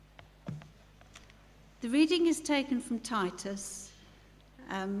The reading is taken from Titus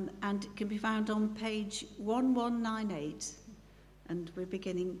and it can be found on page 1198, and we're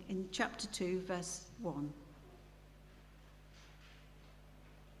beginning in chapter 2, verse 1.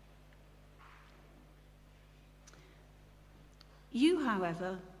 You,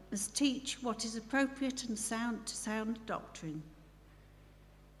 however, must teach what is appropriate and sound doctrine.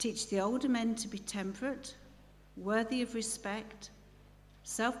 Teach the older men to be temperate, worthy of respect,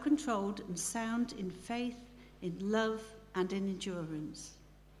 self-controlled and sound in faith, in love and in endurance.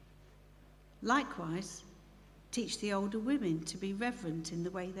 Likewise, teach the older women to be reverent in the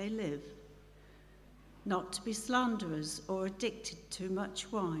way they live, not to be slanderers or addicted to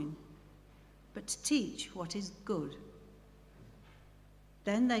much wine, but to teach what is good.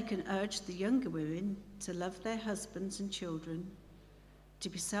 Then they can urge the younger women to love their husbands and children, to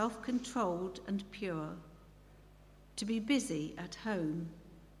be self-controlled and pure, to be busy at home,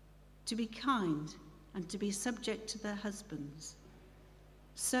 to be kind and to be subject to their husbands,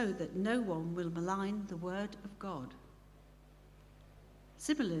 so that no one will malign the word of God.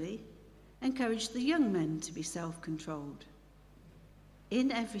 Similarly, encourage the young men to be self-controlled.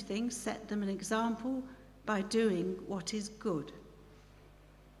 In everything, set them an example by doing what is good.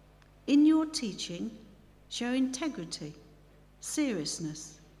 In your teaching, show integrity,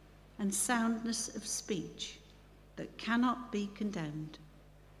 seriousness, and soundness of speech that cannot be condemned,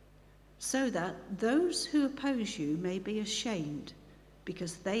 so that those who oppose you may be ashamed,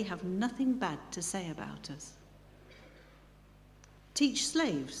 because they have nothing bad to say about us. Teach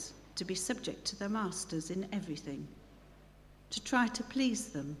slaves to be subject to their masters in everything, to try to please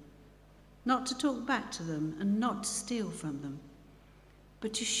them, not to talk back to them and not to steal from them,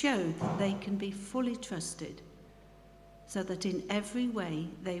 but to show that they can be fully trusted, so that in every way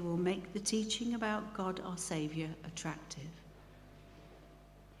they will make the teaching about God our Saviour attractive.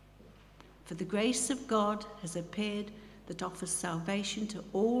 For the grace of God has appeared that offers salvation to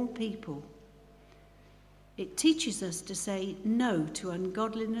all people. It teaches us to say no to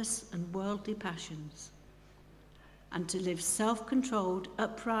ungodliness and worldly passions, and to live self-controlled,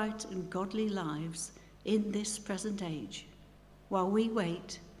 upright and godly lives in this present age, while we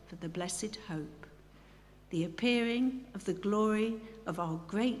wait for the blessed hope, the appearing of the glory of our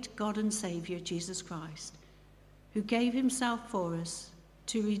great God and Saviour, Jesus Christ, who gave himself for us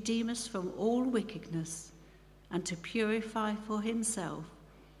to redeem us from all wickedness and to purify for himself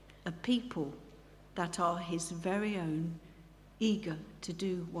a people that are his very own, eager to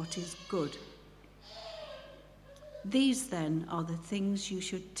do what is good. These then are the things you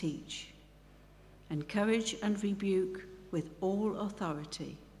should teach, encourage and rebuke with all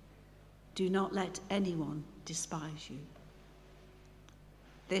authority. Do not let anyone despise you.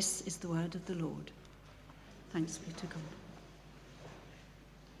 This is the word of the Lord. Thanks be to God.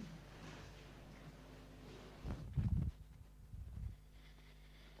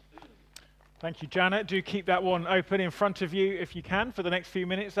 Thank you, Janet. Do keep that one open in front of you if you can for the next few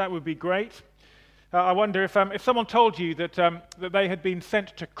minutes. That would be great. I wonder if someone told you that they had been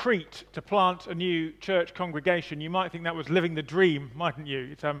sent to Crete to plant a new church congregation, you might think that was living the dream, mightn't you?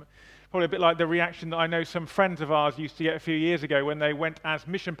 It's probably a bit like the reaction that I know some friends of ours used to get a few years ago when they went as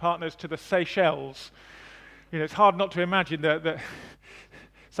mission partners to the Seychelles. You know, it's hard not to imagine that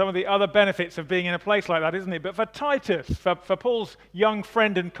some of the other benefits of being in a place like that, isn't it? But for Titus, for Paul's young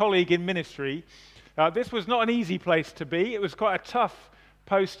friend and colleague in ministry, this was not an easy place to be. It was quite a tough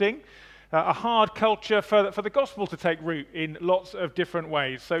posting, a hard culture for the gospel to take root in lots of different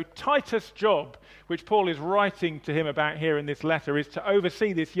ways. So Titus' job, which Paul is writing to him about here in this letter, is to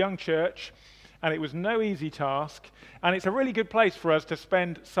oversee this young church, and it was no easy task. And it's a really good place for us to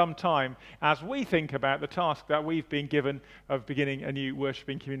spend some time as we think about the task that we've been given of beginning a new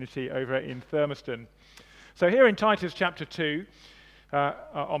worshipping community over in Thurmaston. So here in Titus chapter 2,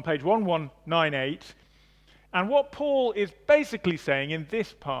 on page 1198, and what Paul is basically saying in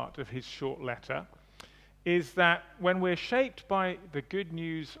this part of his short letter is that when we're shaped by the good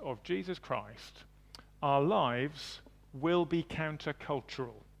news of Jesus Christ, our lives will be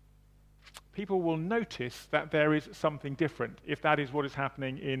countercultural. People will notice that there is something different if that is what is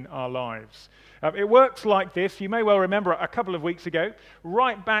happening in our lives. It works like this. You may well remember a couple of weeks ago,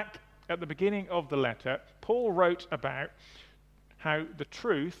 right back at the beginning of the letter, Paul wrote about how the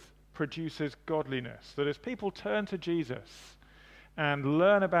truth produces godliness. That as people turn to Jesus and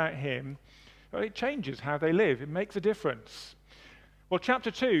learn about him, well, it changes how they live. It makes a difference. Well, chapter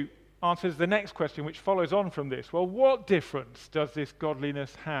 2 answers the next question, which follows on from this. Well, what difference does this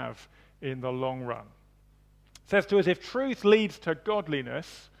godliness have in the long run? It says to us, if truth leads to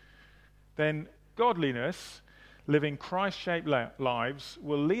godliness, then godliness, living Christ-shaped lives,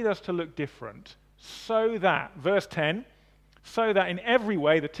 will lead us to look different so that, verse 10, so that in every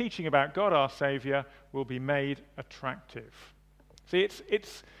way the teaching about God our Saviour will be made attractive. See,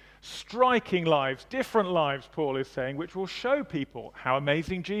 it's striking lives, different lives, Paul is saying, which will show people how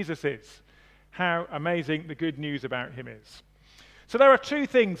amazing Jesus is, how amazing the good news about him is. So there are two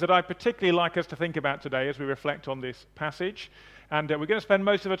things that I'd particularly like us to think about today as we reflect on this passage, and we're going to spend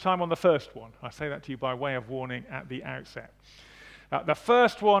most of the time on the first one. I say that to you by way of warning at the outset. The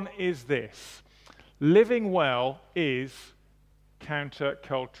first one is this: living well is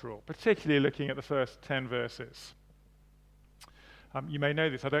countercultural, particularly looking at the first 10 verses. You may know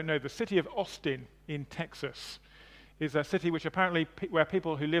this, I don't know. The city of Austin in Texas is a city which apparently, where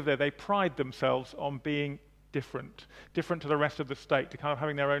people who live there, they pride themselves on being different to the rest of the state, to kind of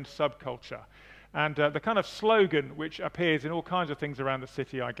having their own subculture. And the kind of slogan which appears in all kinds of things around the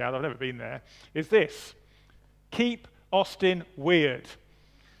city, I gather, I've never been there, is this: keep Austin weird.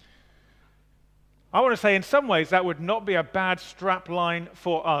 I want to say in some ways that would not be a bad strapline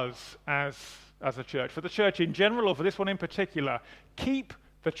for us as a church, for the church in general or for this one in particular. Keep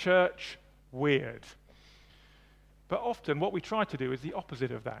the church weird. But often what we try to do is the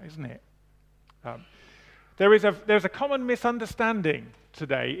opposite of that, isn't it? There's a common misunderstanding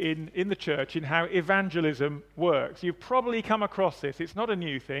today in the church in how evangelism works. You've probably come across this. It's not a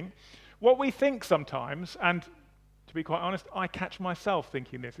new thing. What we think sometimes, and to be quite honest, I catch myself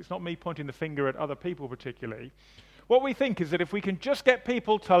thinking this. It's not me pointing the finger at other people particularly. What we think is that if we can just get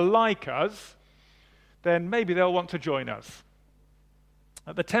people to like us, then maybe they'll want to join us.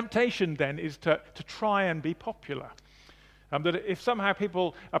 The temptation then is to try and be popular. That if somehow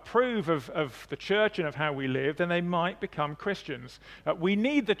people approve of the church and of how we live, then they might become Christians. We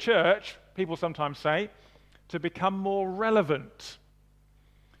need the church, people sometimes say, to become more relevant.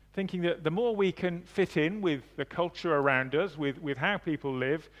 Thinking that the more we can fit in with the culture around us, with how people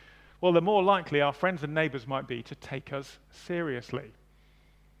live, well, the more likely our friends and neighbours might be to take us seriously.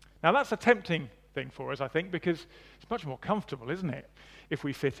 Now, that's a tempting thing for us, I think, because it's much more comfortable, isn't it, if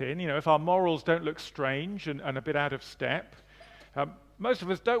we fit in? You know, if our morals don't look strange and a bit out of step. Most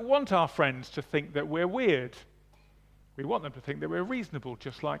of us don't want our friends to think that we're weird. We want them to think that we're reasonable,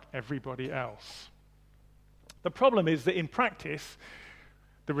 just like everybody else. The problem is that in practice,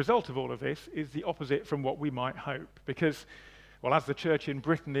 the result of all of this is the opposite from what we might hope, because, well, as the church in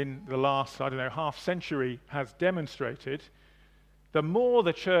Britain in the last, half century has demonstrated, the more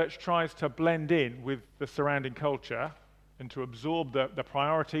the church tries to blend in with the surrounding culture and to absorb the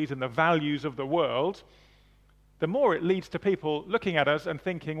priorities and the values of the world, the more it leads to people looking at us and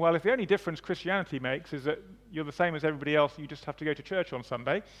thinking, well, if the only difference Christianity makes is that you're the same as everybody else, you just have to go to church on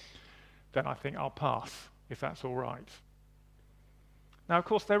Sunday, then I think I'll pass, if that's all right. Now, of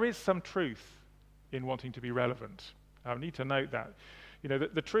course, there is some truth in wanting to be relevant. I need to note that. You know,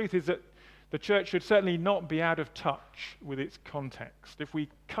 the truth is that the church should certainly not be out of touch with its context. If we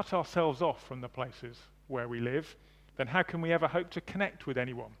cut ourselves off from the places where we live, then how can we ever hope to connect with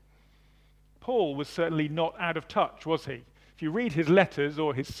anyone? Paul was certainly not out of touch, was he? If you read his letters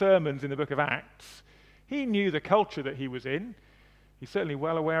or his sermons in the book of Acts, he knew the culture that he was in. He's certainly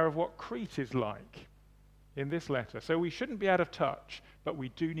well aware of what Crete is like in this letter. So we shouldn't be out of touch, but we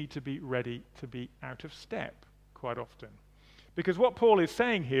do need to be ready to be out of step quite often. Because what Paul is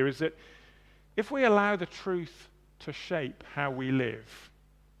saying here is that if we allow the truth to shape how we live,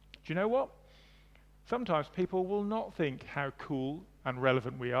 do you know what? Sometimes people will not think how cool and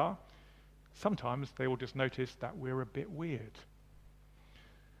relevant we are. Sometimes they will just notice that we're a bit weird.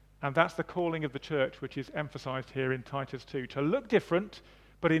 And that's the calling of the church, which is emphasized here in Titus 2, to look different,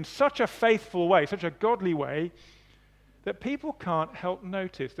 but in such a faithful way, such a godly way, that people can't help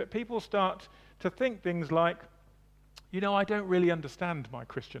notice, that people start to think things like, you know, I don't really understand my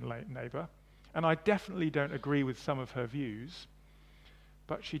Christian neighbour, and I definitely don't agree with some of her views,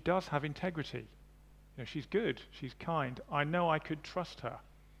 but she does have integrity. You know, she's good, she's kind. I know I could trust her.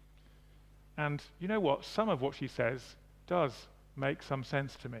 And you know what? Some of what she says does make some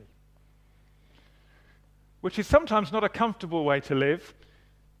sense to me. Which is sometimes not a comfortable way to live,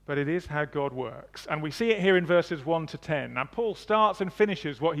 but it is how God works. And we see it here in verses 1 to 10. Now, Paul starts and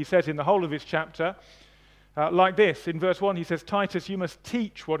finishes what he says in the whole of his chapter like this. In verse 1, he says, Titus, you must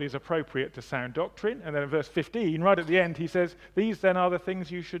teach what is appropriate to sound doctrine. And then in verse 15, right at the end, he says, these then are the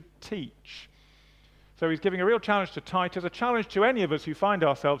things you should teach. So he's giving a real challenge to Titus, a challenge to any of us who find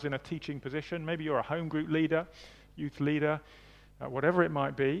ourselves in a teaching position. Maybe you're a home group leader, youth leader, whatever it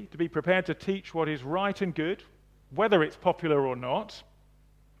might be, to be prepared to teach what is right and good, whether it's popular or not.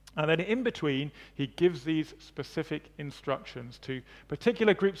 And then in between, he gives these specific instructions to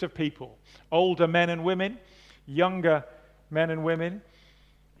particular groups of people, older men and women, younger men and women,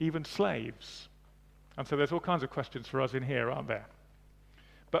 even slaves. And so there's all kinds of questions for us in here, aren't there?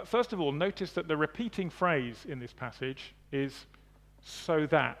 But first of all, notice that the repeating phrase in this passage is so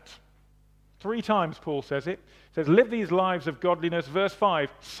that. 3 times Paul says it. He says, live these lives of godliness. Verse 5,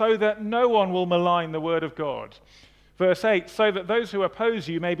 so that no one will malign the word of God. Verse 8, so that those who oppose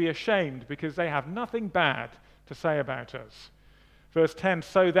you may be ashamed because they have nothing bad to say about us. Verse 10,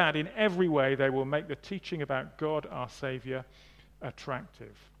 so that in every way they will make the teaching about God our Saviour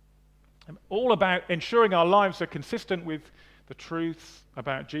attractive. And all about ensuring our lives are consistent with the truth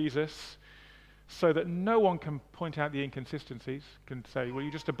about Jesus, so that no one can point out the inconsistencies, can say, well,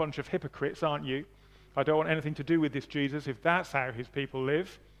 you're just a bunch of hypocrites, aren't you? I don't want anything to do with this Jesus if that's how his people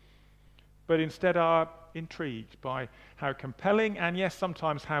live. But instead are intrigued by how compelling and, yes,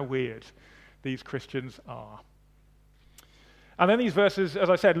 sometimes how weird these Christians are. And then these verses, as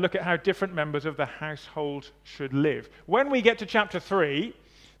I said, look at how different members of the household should live. When we get to chapter 3,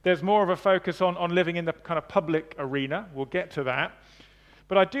 there's more of a focus on living in the kind of public arena. We'll get to that.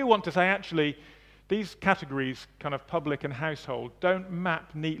 But I do want to say, actually, these categories, kind of public and household, don't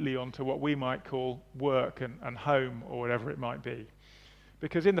map neatly onto what we might call work and home or whatever it might be.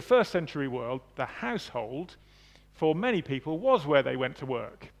 Because in the first century world, the household, for many people, was where they went to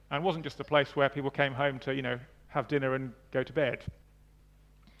work. And wasn't just the place where people came home to, have dinner and go to bed.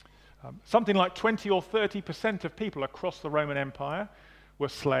 Something like 20 or 30% of people across the Roman Empire were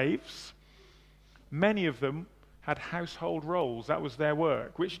slaves. Many of them had household roles. That was their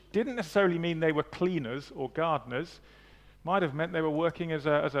work, which didn't necessarily mean they were cleaners or gardeners. Might have meant they were working as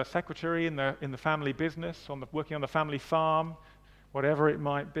a secretary in the family business, working on the family farm, whatever it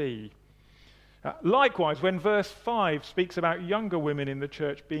might be. Likewise, when verse 5 speaks about younger women in the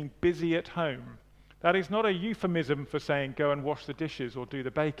church being busy at home, that is not a euphemism for saying go and wash the dishes or do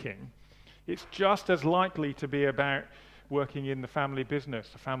the baking. It's just as likely to be about working in the family business,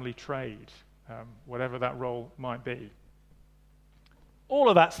 the family trade, whatever that role might be. All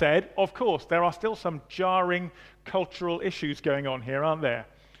of that said, of course, there are still some jarring cultural issues going on here, aren't there?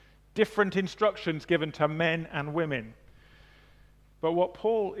 Different instructions given to men and women. But what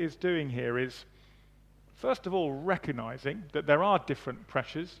Paul is doing here is, first of all, recognizing that there are different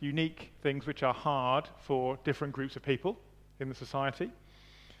pressures, unique things which are hard for different groups of people in the society.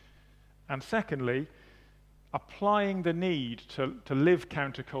 And secondly, applying the need to live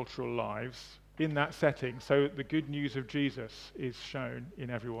countercultural lives in that setting so that the good news of Jesus is shown in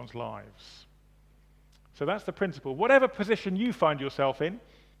everyone's lives. So that's the principle. Whatever position you find yourself in,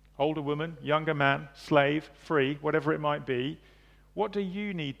 older woman, younger man, slave, free, whatever it might be, what do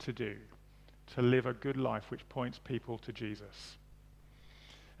you need to do to live a good life which points people to Jesus?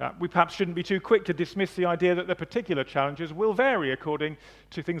 We perhaps shouldn't be too quick to dismiss the idea that the particular challenges will vary according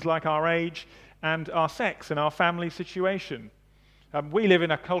to things like our age and our sex and our family situation. We live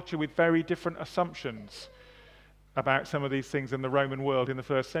in a culture with very different assumptions about some of these things in the Roman world in the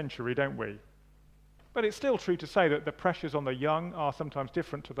first century, don't we? But it's still true to say that the pressures on the young are sometimes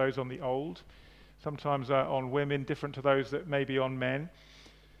different to those on the old, sometimes on women, different to those that may be on men.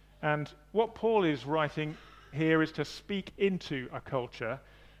 And what Paul is writing here is to speak into a culture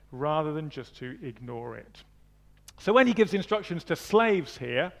rather than just to ignore it. So when he gives instructions to slaves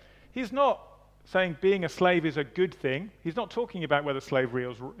here, he's not saying being a slave is a good thing. He's not talking about whether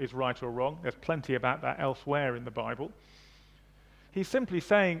slavery is right or wrong. There's plenty about that elsewhere in the Bible. He's simply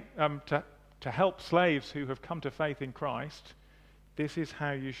saying to help slaves who have come to faith in Christ, this is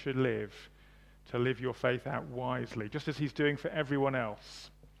how you should live, to live your faith out wisely, just as he's doing for everyone else.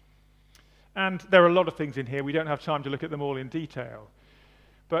 And there are a lot of things in here. We don't have time to look at them all in detail.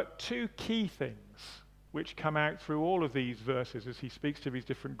 But 2 key things which come out through all of these verses as he speaks to these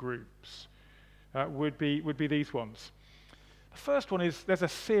different groups would be these ones. The first one is there's a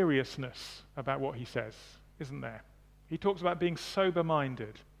seriousness about what he says, isn't there? He talks about being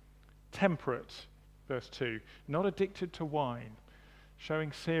sober-minded, temperate, verse 2, not addicted to wine,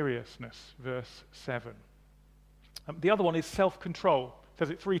 showing seriousness, verse 7. The other one is self-control. Says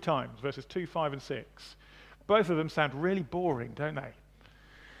it 3 times, verses 2, 5, and 6. Both of them sound really boring, don't they?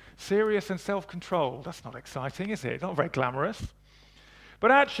 Serious and self-controlled. That's not exciting, is it? It's not very glamorous. But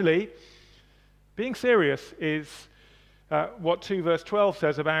actually, being serious is what 2 verse 12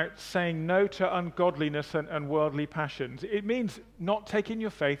 says about saying no to ungodliness and worldly passions. It means not taking your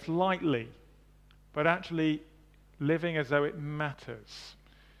faith lightly, but actually living as though it matters,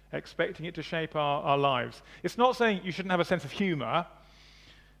 expecting it to shape our lives. It's not saying you shouldn't have a sense of humor.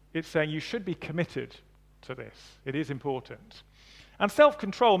 It's saying you should be committed to this. It is important. And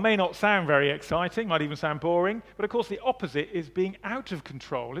self-control may not sound very exciting, might even sound boring, but of course the opposite is being out of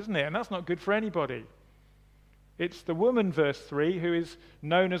control, isn't it? And that's not good for anybody. It's the woman, verse 3, who is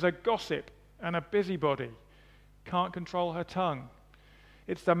known as a gossip and a busybody, can't control her tongue.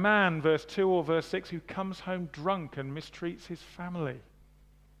 It's the man, verse 2 or verse 6, who comes home drunk and mistreats his family.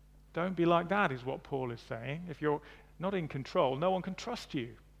 Don't be like that, is what Paul is saying. If you're not in control, no one can trust you.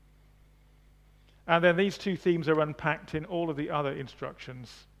 And then these two themes are unpacked in all of the other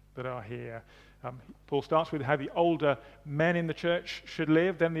instructions that are here. Paul starts with how the older men in the church should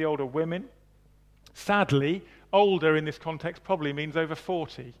live, then the older women. Sadly, older in this context probably means over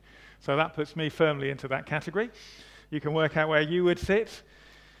 40. So that puts me firmly into that category. You can work out where you would sit.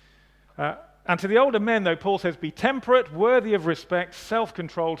 And to the older men, though, Paul says, be temperate, worthy of respect,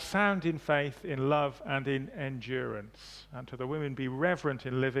 self-controlled, sound in faith, in love, and in endurance. And to the women, be reverent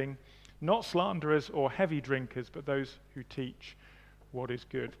in living, not slanderers or heavy drinkers, but those who teach what is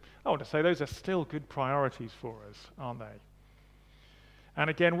good. I want to say those are still good priorities for us, aren't they? And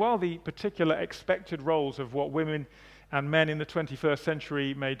again, while the particular expected roles of what women and men in the 21st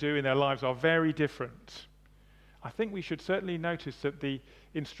century may do in their lives are very different, I think we should certainly notice that the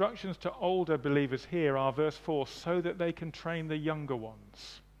instructions to older believers here are verse 4, so that they can train the younger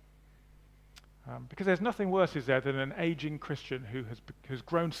ones. Because there's nothing worse, is there, than an aging Christian who has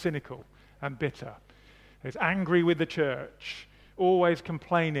grown cynical and bitter, is angry with the church, always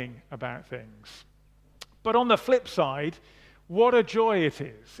complaining about things. But on the flip side, what a joy it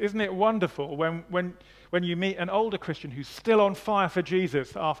is. Isn't it wonderful when you meet an older Christian who's still on fire for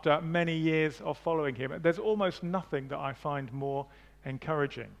Jesus after many years of following him? There's almost nothing that I find more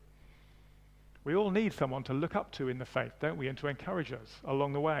encouraging. We all need someone to look up to in the faith, don't we, and to encourage us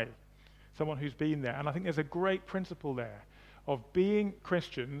along the way. Someone who's been there. And I think there's a great principle there of being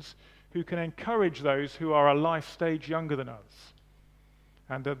Christians who can encourage those who are a life stage younger than us.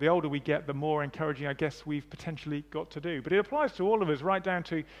 And the older we get, the more encouraging, I guess, we've potentially got to do. But it applies to all of us, right down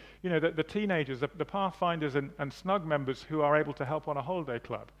to, the teenagers, the Pathfinders and Snug members who are able to help on a holiday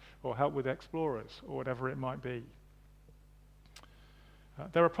club or help with Explorers or whatever it might be.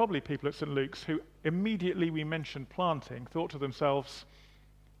 There are probably people at St. Luke's who, immediately we mentioned planting, thought to themselves,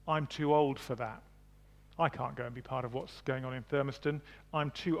 I'm too old for that. I can't go and be part of what's going on in Thurmaston. I'm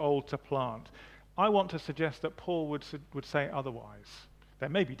too old to plant. I want to suggest that Paul would say otherwise. There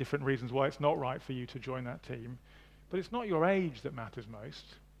may be different reasons why it's not right for you to join that team, but it's not your age that matters most.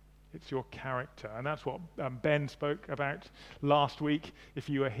 It's your character. And that's what Ben spoke about last week. If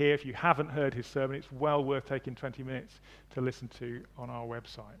you are here, if you haven't heard his sermon, it's well worth taking 20 minutes to listen to on our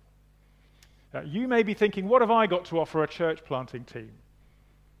website. You may be thinking, what have I got to offer a church planting team?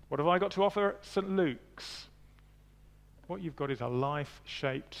 What have I got to offer St. Luke's? What you've got is a life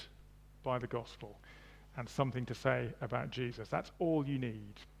shaped by the gospel and something to say about Jesus. That's all you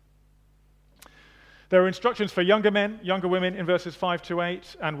need. There are instructions for younger men, younger women in verses 5 to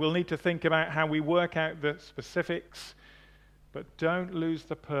 8, and we'll need to think about how we work out the specifics, but don't lose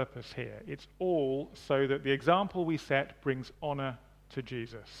the purpose here. It's all so that the example we set brings honor to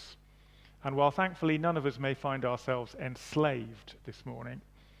Jesus. And while thankfully none of us may find ourselves enslaved this morning,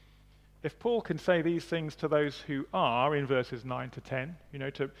 if Paul can say these things to those who are, in verses 9 to 10,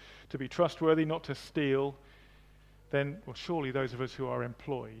 to be trustworthy, not to steal, then surely those of us who are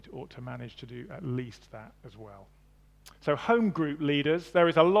employed ought to manage to do at least that as well. So home group leaders, there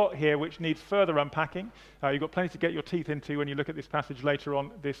is a lot here which needs further unpacking. You've got plenty to get your teeth into when you look at this passage later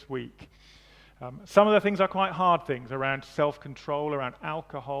on this week. Some of the things are quite hard things around self-control, around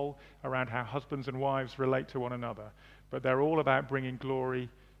alcohol, around how husbands and wives relate to one another. But they're all about bringing glory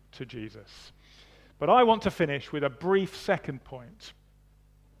to Jesus. But I want to finish with a brief second point.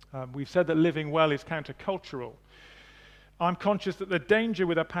 We've said that living well is countercultural. I'm conscious that the danger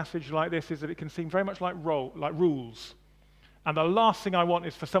with a passage like this is that it can seem very much like rules. And the last thing I want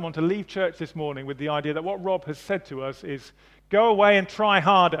is for someone to leave church this morning with the idea that what Rob has said to us is, go away and try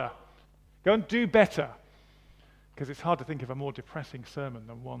harder. Go and do better. Because it's hard to think of a more depressing sermon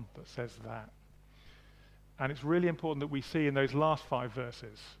than one that says that. And it's really important that we see in those last 5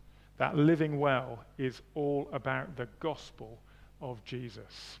 verses that living well is all about the gospel of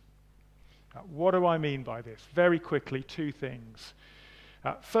Jesus. What do I mean by this? Very quickly, 2 things.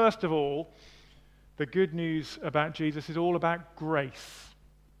 First of all, the good news about Jesus is all about grace.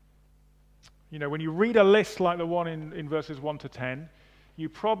 When you read a list like the one in verses 1 to 10, you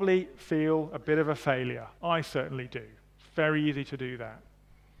probably feel a bit of a failure. I certainly do. It's very easy to do that.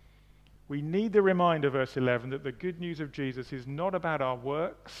 We need the reminder, verse 11, that the good news of Jesus is not about our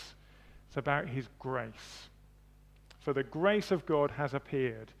works, it's about his grace. For the grace of God has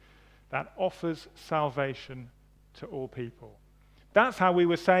appeared that offers salvation to all people. That's how we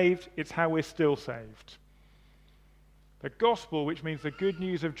were saved, it's how we're still saved. The gospel, which means the good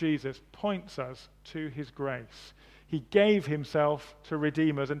news of Jesus, points us to his grace. He gave himself to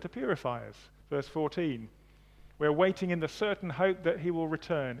redeem us and to purify us. Verse 14. We're waiting in the certain hope that he will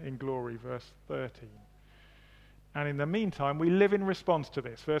return in glory. Verse 13. And in the meantime, we live in response to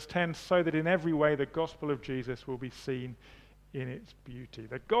this. Verse 10, so that in every way the gospel of Jesus will be seen in its beauty.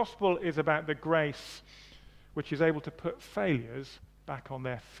 The gospel is about the grace which is able to put failures back on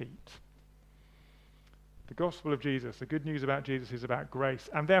their feet. The gospel of Jesus, the good news about Jesus, is about grace.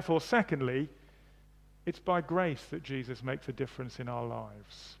 And therefore, secondly, it's by grace that Jesus makes a difference in our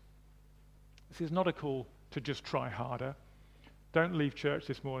lives. This is not a call to just try harder. Don't leave church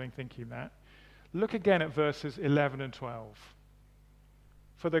this morning thinking that. Look again at verses 11 and 12.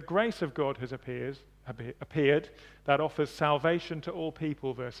 For the grace of God has appeared that offers salvation to all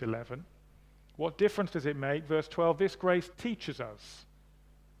people, verse 11. What difference does it make? Verse 12, this grace teaches us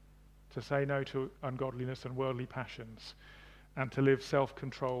to say no to ungodliness and worldly passions and to live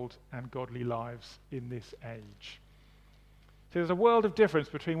self-controlled and godly lives in this age. So there's a world of difference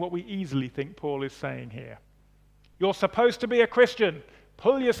between what we easily think Paul is saying here. You're supposed to be a Christian.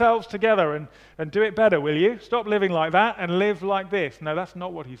 Pull yourselves together and do it better, will you? Stop living like that and live like this. No, that's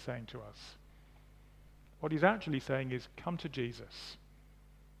not what he's saying to us. What he's actually saying is, come to Jesus.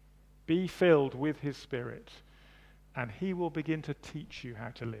 Be filled with his Spirit, and he will begin to teach you how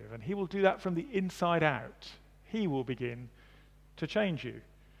to live. And he will do that from the inside out. He will begin to change you.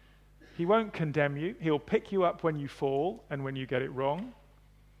 He won't condemn you. He'll pick you up when you fall and when you get it wrong,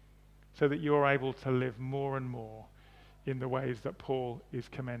 so that you're able to live more and more in the ways that Paul is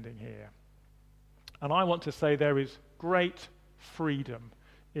commending here. And I want to say there is great freedom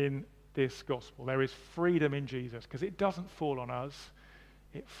in this gospel. There is freedom in Jesus, because it doesn't fall on us,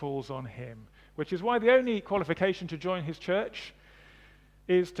 it falls on him. Which is why the only qualification to join his church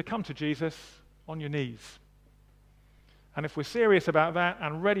is to come to Jesus on your knees. And if we're serious about that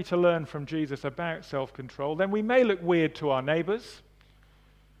and ready to learn from Jesus about self-control, then we may look weird to our neighbors,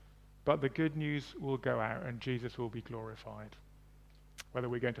 but the good news will go out and Jesus will be glorified. Whether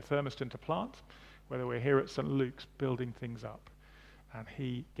we're going to Thurmaston to plant, whether we're here at St. Luke's building things up, and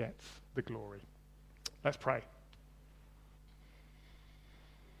he gets the glory. Let's pray.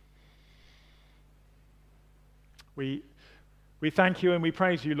 We thank you and we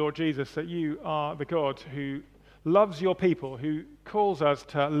praise you, Lord Jesus, that you are the God who loves your people, who calls us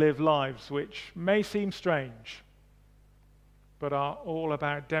to live lives which may seem strange, but are all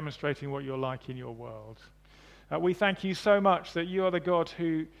about demonstrating what you're like in your world. We thank you so much that you are the God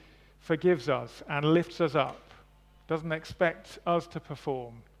who forgives us and lifts us up, doesn't expect us to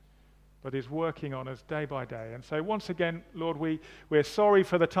perform, but is working on us day by day. And so once again, Lord, we're sorry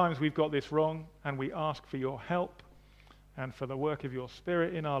for the times we've got this wrong, and we ask for your help and for the work of your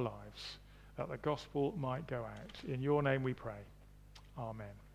Spirit in our lives, that the gospel might go out. In your name we pray. Amen.